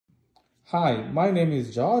Hi, my name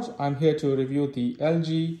is George. I'm here to review the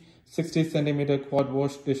LG 60cm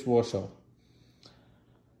QuadWash dishwasher.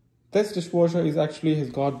 This dishwasher has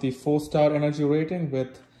got the 4-star energy rating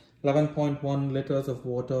with 11.1 liters of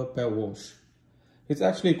water per wash. It's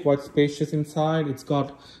actually quite spacious inside. It's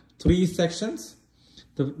got 3 sections.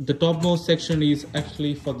 The topmost section is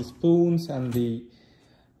actually for the spoons and the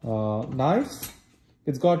knives.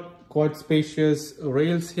 It's got quite spacious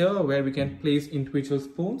rails here where we can place individual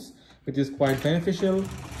spoons, which is quite beneficial.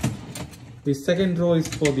 The second row is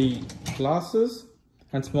for the glasses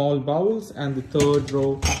and small bowls, and the third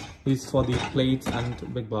row is for the plates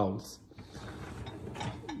and big bowls.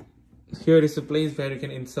 Here is a place where you can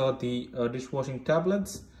insert the dishwashing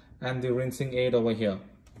tablets and the rinsing aid over here.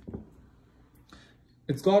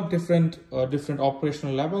 It's got different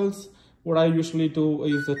operational levels. What I usually do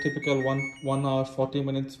is a typical 1 hour 40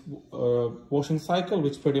 minutes washing cycle,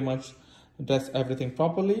 which pretty much does everything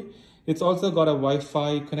properly. It's also got a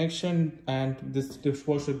Wi-Fi connection, and this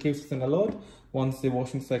dishwasher gives us an alert once the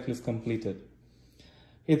washing cycle is completed.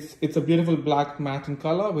 It's a beautiful black matte in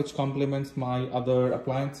color, which complements my other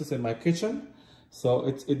appliances in my kitchen. So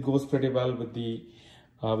it goes pretty well with the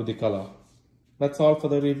color. That's all for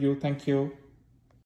the review. Thank you.